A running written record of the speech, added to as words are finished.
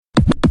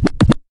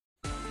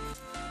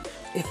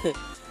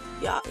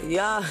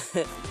y'all,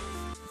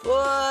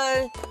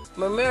 boy,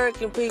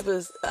 American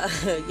peoples,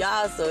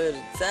 y'all so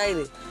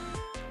entertaining.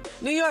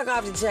 New York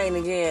off the chain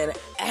again,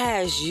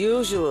 as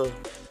usual.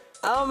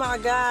 Oh my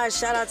God,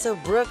 shout out to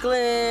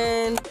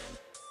Brooklyn.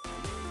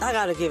 I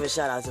gotta give a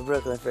shout out to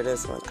Brooklyn for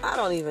this one. I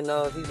don't even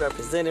know if he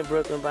represented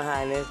Brooklyn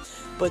behind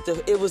this, but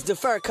it was the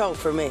fur coat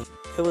for me.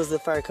 It was the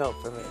fur coat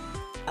for me.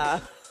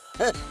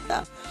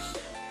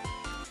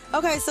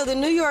 Okay, so the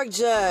New York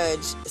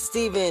judge,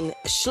 Stephen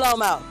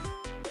Shlomo.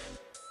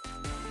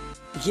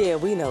 Yeah,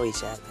 we know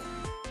each other.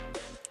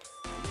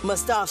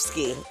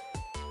 Mostovsky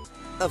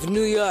of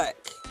New York.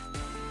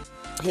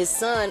 His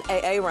son,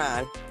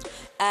 Aaron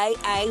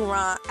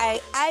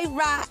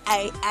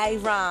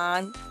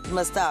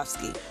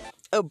Mostovsky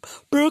of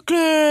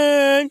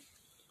Brooklyn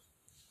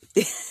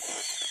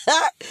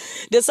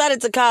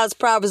decided to cause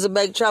problems and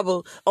make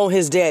trouble on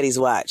his daddy's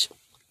watch.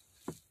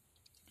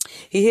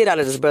 He hid out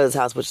of his brother's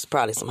house, which is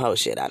probably some whole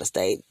shit. I'd have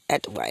stayed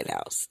at the White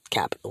House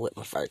Capitol with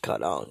my fur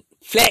coat on,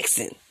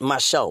 flexing my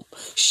show,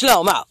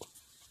 Shlomo.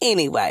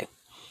 Anyway,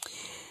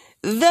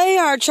 they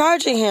are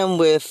charging him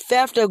with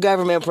theft of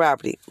government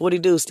property. What'd he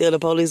do? Steal a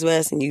police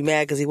vest and you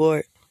mad because he wore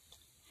it?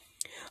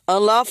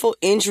 Unlawful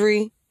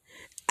entry.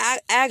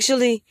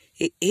 Actually,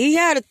 he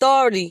had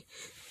authority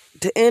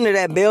to enter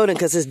that building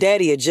because his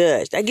daddy a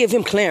judge. They give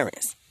him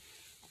clearance.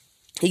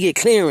 He get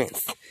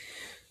clearance.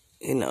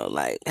 You know,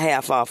 like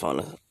half off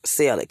on a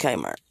sale at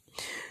Kmart.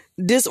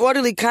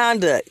 Disorderly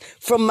conduct.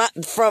 From my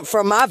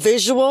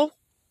visual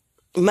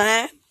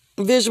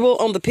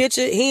on the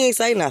picture, he ain't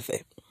say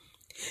nothing.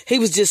 He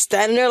was just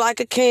standing there like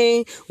a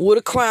king with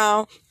a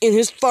crown in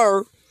his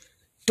fur,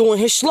 doing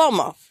his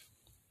Shlomo.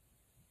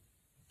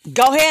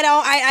 Go ahead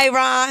on,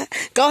 Aaron.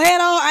 Go ahead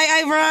on,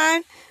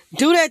 Aaron.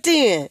 Do that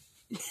then.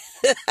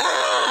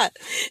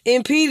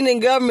 Impeding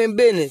in government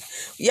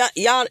business.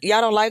 Y'all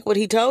don't like what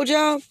he told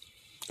y'all?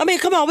 I mean,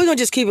 come on, we're going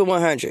to just keep it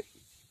 100.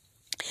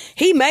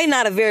 He may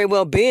not have very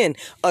well been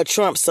a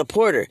Trump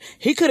supporter.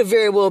 He could have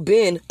very well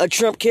been a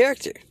Trump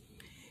character.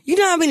 You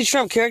know how many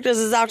Trump characters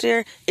is out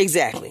there?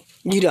 Exactly.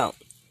 You don't.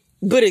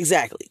 But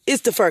exactly.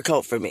 It's the fur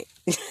coat for me.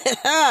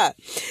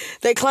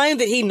 They claim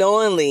that he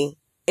knowingly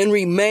and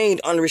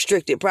remained on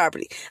restricted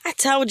property. I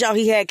told y'all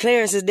he had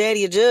clearance. His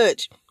daddy a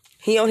judge.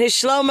 He on his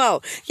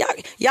Shlomo.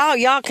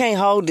 Y'all can't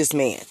hold this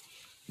man.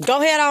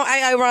 Go ahead on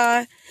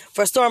Aaron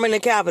for storming the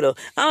Capitol.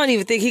 I don't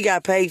even think he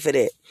got paid for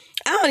that.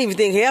 I don't even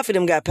think half of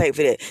them got paid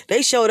for that.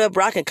 They showed up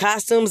rocking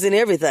costumes and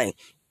everything.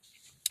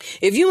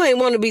 If you ain't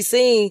want to be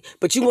seen,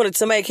 but you wanted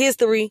to make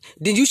history,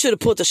 then you should have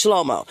put the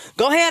Shlomo.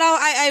 Go ahead on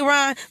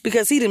Aaron,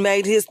 because he done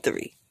made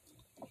history.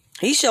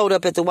 He showed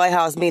up at the White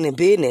House meaning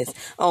business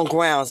on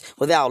grounds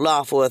without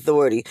lawful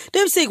authority.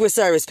 Them Secret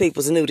Service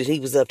peoples knew that he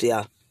was up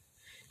there.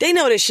 They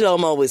know that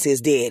Shlomo was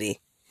his daddy.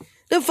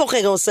 Them folk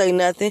ain't gonna say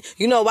nothing.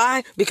 You know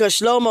why? Because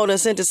Shlomo done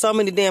sent to so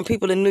many damn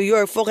people in New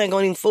York, folk ain't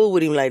gonna even fool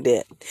with him like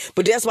that.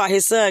 But that's why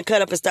his son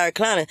cut up and started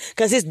clowning,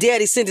 because his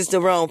daddy sentenced the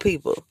wrong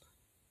people.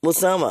 Well,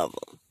 some of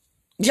them.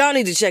 Y'all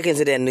need to check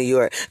into that in New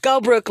York.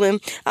 Go Brooklyn.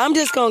 I'm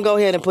just gonna go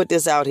ahead and put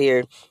this out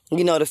here.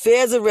 You know, the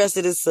feds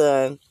arrested his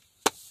son.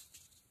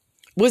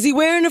 Was he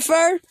wearing the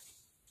fur?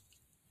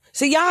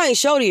 See, y'all ain't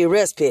show the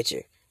arrest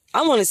picture.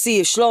 I want to see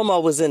if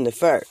Shlomo was in the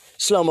fur.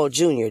 Shlomo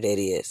Jr., that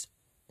is.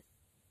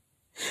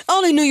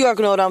 Only New York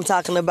know what I'm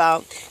talking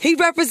about. He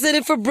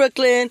represented for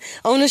Brooklyn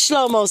on the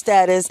Shlomo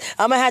status.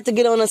 I'm going to have to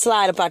get on a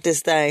slide about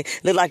this thing.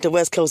 Look like the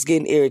West Coast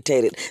getting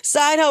irritated.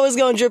 Side hoe is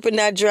going to drip and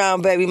not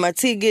drown, baby. My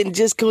tea getting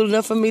just cool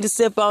enough for me to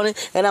sip on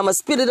it. And I'm going to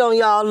spit it on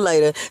y'all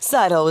later.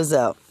 Side hoe is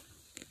out.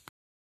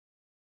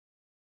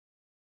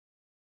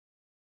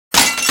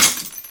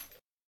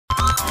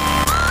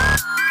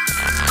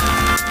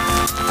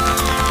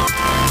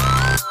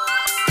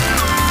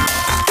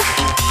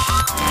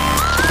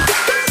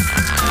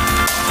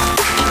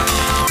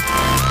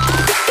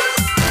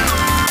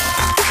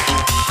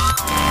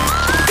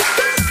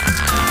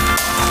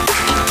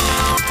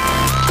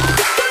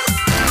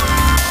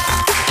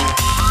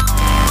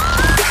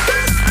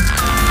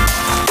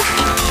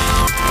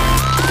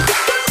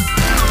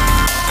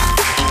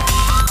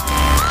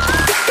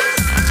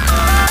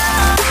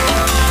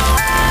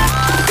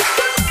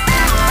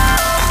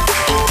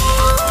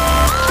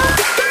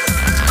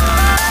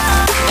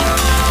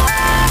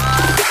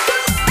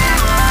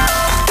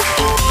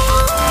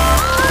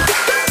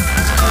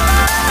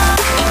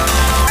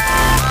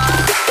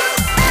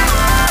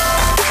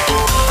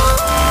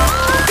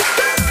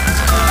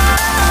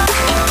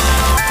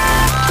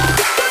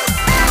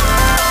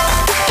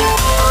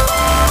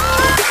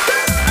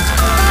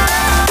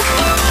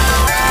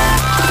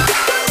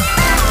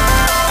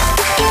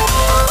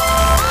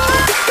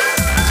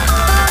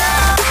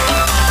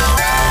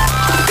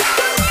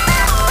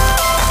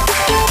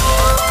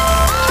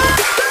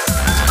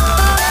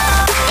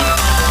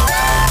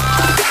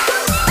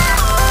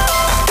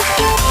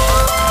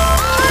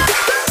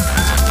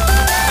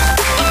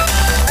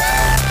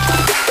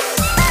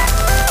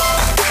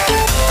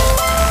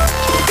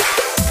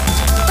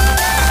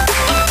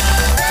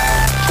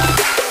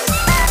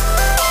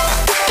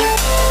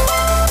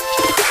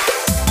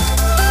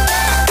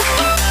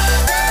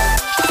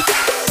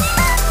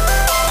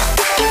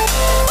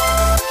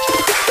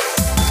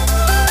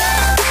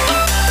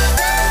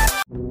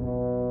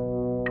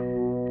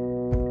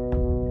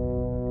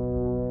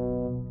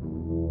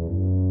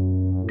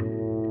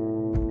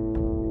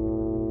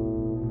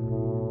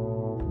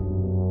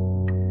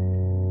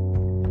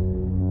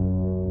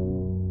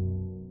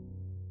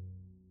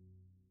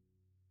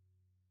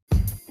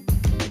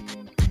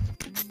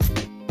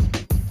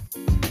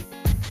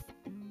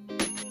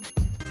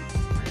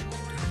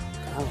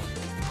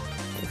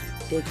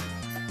 dick.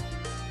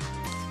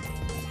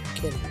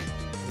 Kidding.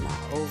 I'm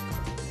not old.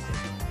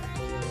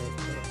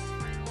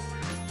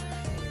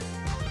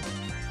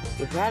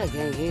 You probably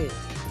can't hear it.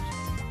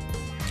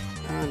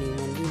 I don't even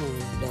want to do no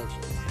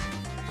introduction.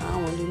 I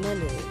don't want to do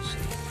none of that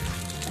shit.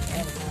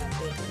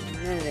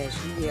 None of that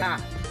shit. Yeah.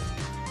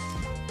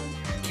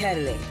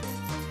 Cadillac.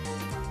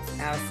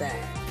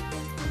 Outside.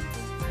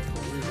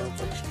 These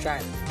motherfuckers try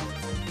to.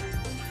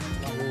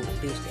 I want a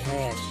bitch to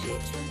have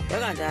shit. Y'all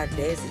got the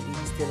audacity to be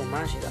stealing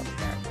my shit off the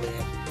dark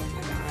web.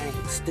 Like I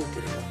ain't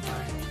stupid enough.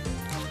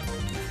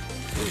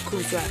 I'm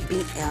cool so I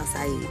beat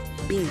outside.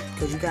 Beat.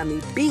 Cause you got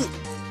me beat.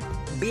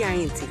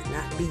 B-I-N-T,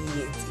 not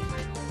B-E-N-T.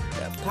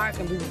 The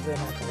parking people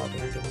better not come up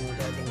here and give me no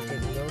goddamn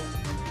ticket, yo.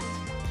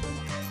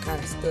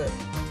 Kinda stuck.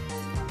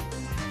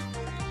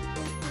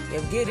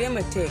 If give them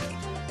a ticket,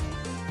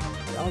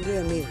 don't give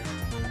them either.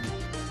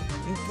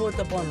 You pulled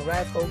up on the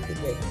right folk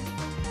today.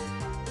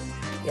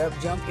 Yup,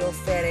 jump your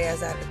fat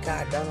ass out the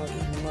car, don't know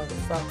eating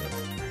motherfucker.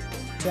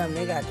 Tell them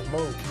they got to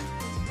move.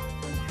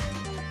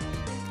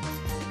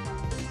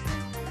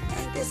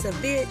 Ain't this a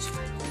bitch?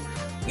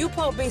 You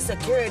supposed to be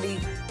security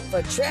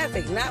for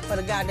traffic, not for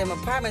the goddamn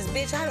apartments,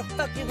 bitch. How the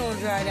fuck you gonna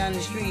drive down the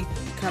street,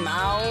 come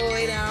all the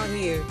way down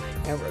here,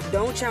 and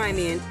don't chime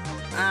in?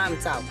 I'm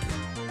talking,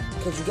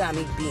 cause you got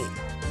me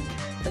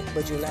bent,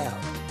 but you loud.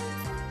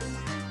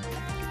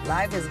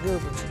 Life is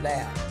good, but you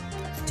loud.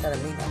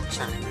 Telling me not to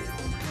chime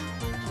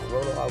in.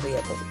 Roll it all the way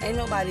up. Ain't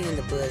nobody in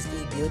the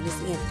BuzzFeed building.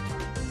 It's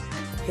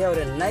empty. Hell,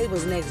 the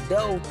neighbors next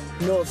door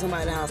know if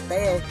somebody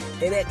downstairs,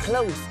 they that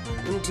close.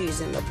 Let me tell you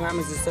something. The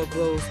apartments are so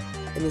close,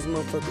 and this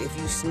motherfucker, if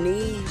you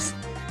sneeze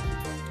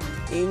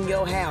in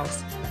your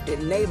house, the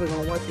neighbor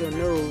gonna wipe your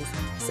nose,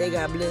 say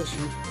God bless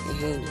you, and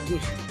hand the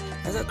tissue.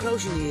 That's how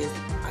close you is.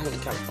 I live in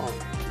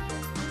California.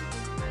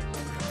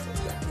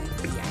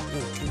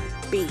 B-I-N-T,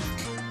 beat,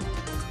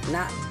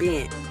 not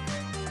bent.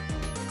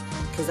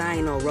 Cause I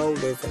ain't no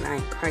rollers and I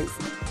ain't crazy.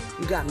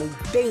 You got me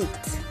bent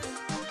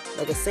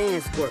like a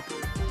sand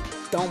scorpion.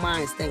 Don't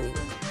mind stinging.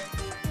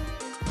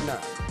 No.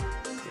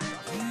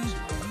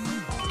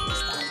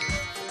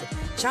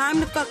 Chime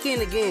the fuck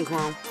in again,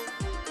 Chrome.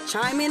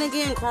 Chime in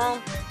again,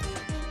 Chrome.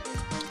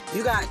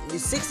 You got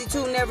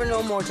 62 never,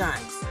 no more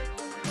times.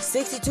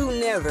 62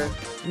 never,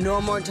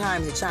 no more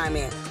times to chime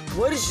in.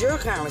 What is your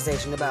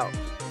conversation about,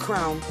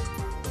 Chrome?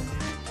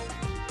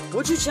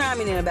 What you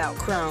chiming in about,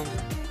 Chrome?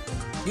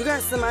 You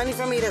got some money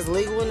for me that's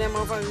legal in that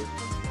motherfucker?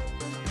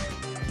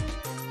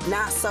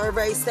 Not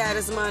survey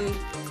status money,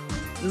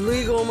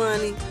 legal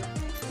money,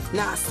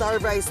 not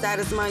survey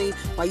status money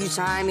while you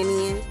chiming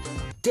in.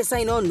 This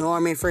ain't no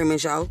Norman Freeman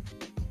show.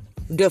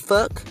 The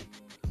fuck?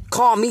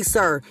 Call me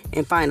sir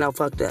and find out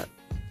fucked up.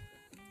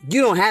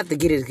 You don't have to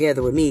get it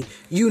together with me.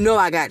 You know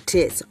I got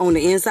tits on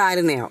the inside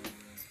and out.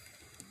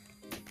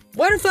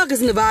 Where the fuck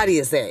is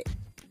Nevadius at?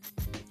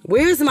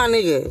 Where's my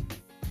nigga?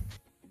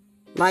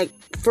 Like,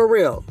 for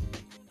real.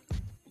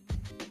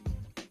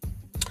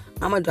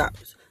 I'm gonna drop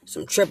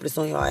some triplets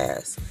on your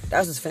ass.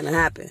 That's what's finna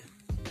happen.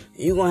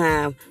 You gonna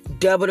have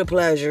double the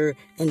pleasure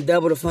and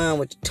double the fun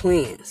with the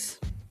twins.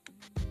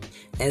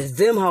 And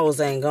them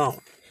hoes ain't gone.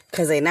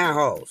 Cause they not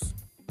hoes.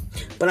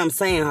 But I'm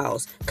saying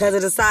hoes. Cause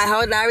of the Side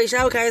Hoe Diary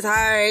Showcase.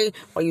 Hi.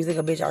 Or you think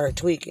a bitch out here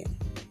tweaking.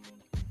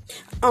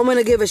 I'm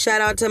gonna give a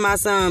shout out to my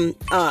son,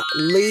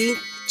 Lee.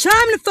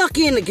 Chime the fuck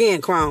in again,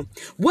 Chrome.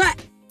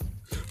 What?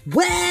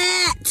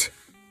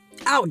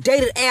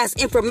 Outdated ass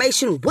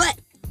information. What?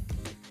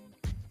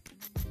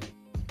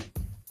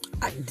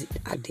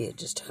 I did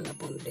just turn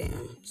up on the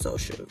damn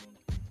social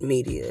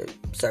media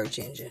search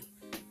engine.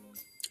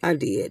 I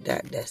did.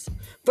 That's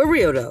for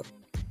real though.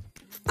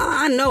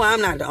 I know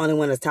I'm not the only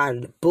one that's tired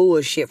of the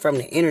bullshit from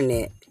the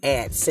internet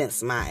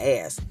AdSense my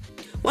ass.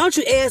 Why don't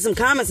you add some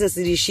common sense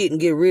to this shit and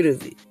get rid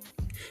of it?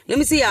 Let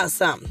me see y'all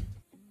something.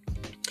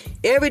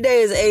 Every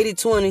day is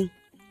 80-20,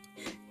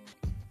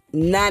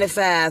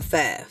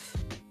 95-5.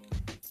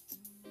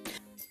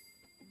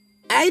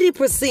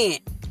 80%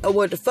 of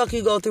what the fuck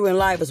you go through in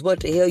life is what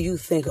the hell you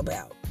think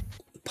about.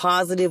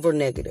 Positive or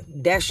negative.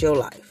 That's your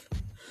life.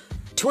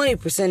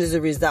 20% is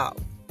the result.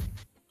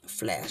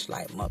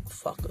 Flashlight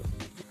motherfucker.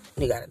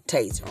 He got a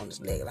taser on his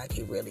leg like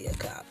he really a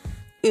cop.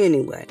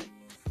 Anyway.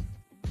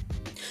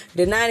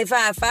 The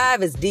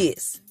 95-5 is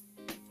this.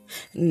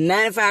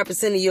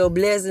 95% of your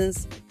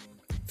blessings,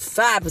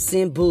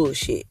 5%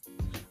 bullshit.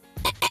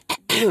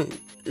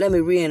 Let me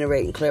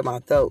reiterate and clear my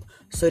throat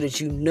so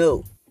that you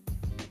know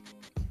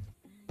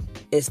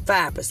it's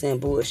 5%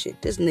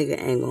 bullshit. This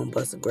nigga ain't gonna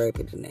bust a grape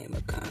in the name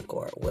of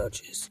Concord,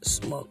 Welch's,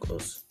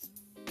 Smokers,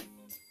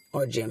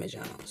 or Jimmy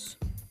Jones.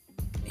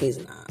 He's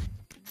not.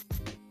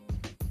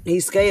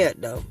 He's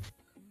scared though.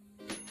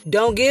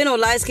 Don't give no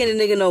light-skinned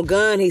nigga no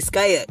gun, he's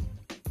scared.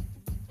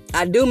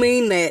 I do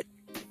mean that.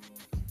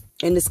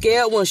 And the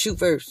scared one shoot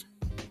first.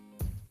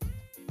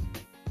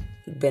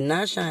 Better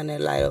not shine that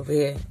light over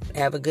here.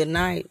 Have a good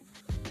night.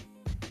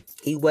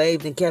 He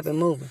waved and kept it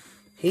moving.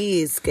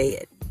 He is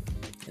scared.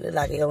 It look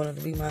like he wanted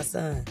to be my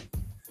son.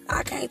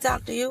 I can't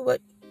talk to you, but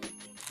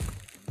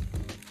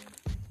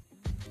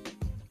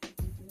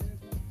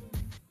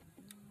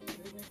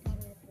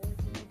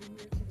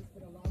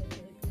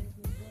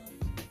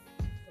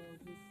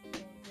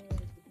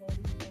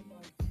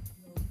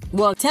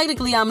Well,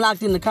 technically, I'm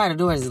locked in the car. The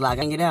doors is locked.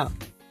 I can't get out.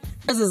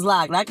 This is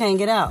locked. I can't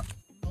get out.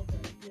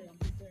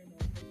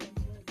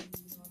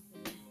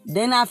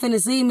 They're not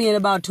finna see me in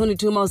about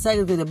 22 more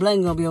seconds because the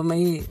blanket gonna be on my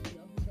head.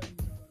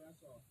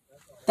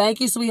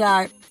 Thank you,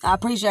 sweetheart. I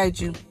appreciate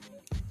you.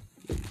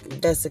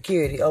 That's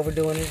security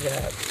overdoing his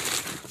job.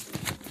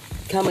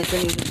 Coming to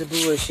me with the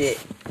bullshit.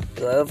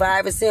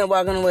 5%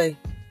 walking away.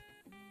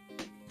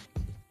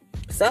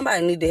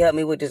 Somebody need to help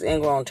me with this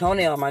ingrown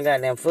toenail on my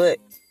goddamn foot.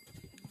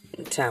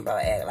 Time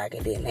about act like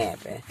it didn't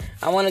happen.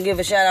 I want to give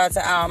a shout out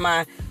to all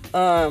my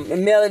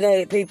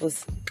melanated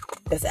peoples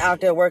that's out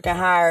there working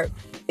hard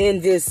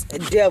in this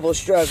devil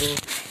struggle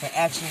and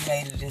actually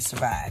made it and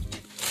survived.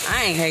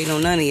 I ain't hating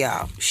on none of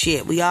y'all.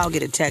 Shit, we all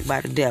get attacked by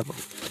the devil.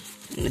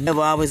 And the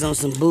devil always on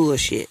some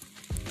bullshit.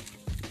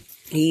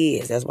 He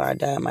is. That's why I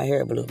dyed my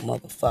hair blue,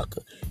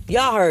 motherfucker.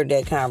 Y'all heard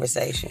that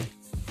conversation.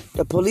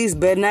 The police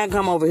better not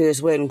come over here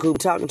sweating coop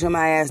talking to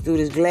my ass through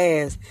this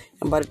glass.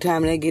 And by the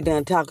time they get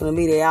done talking to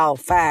me, they all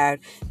fired.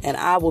 And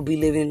I will be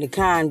living in the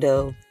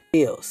condo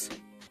bills.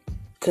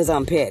 Because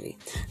I'm petty.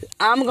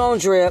 I'm going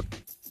to drip.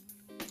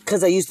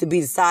 Because I used to be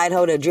the side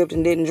hoe that dripped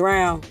and didn't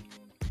drown.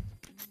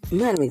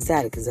 Madam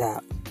Exotic is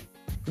out.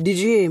 Did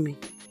you hear me?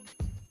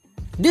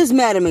 This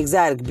Madam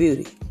Exotic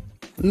beauty.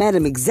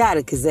 Madam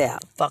Exotic is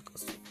out.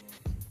 Fuckers.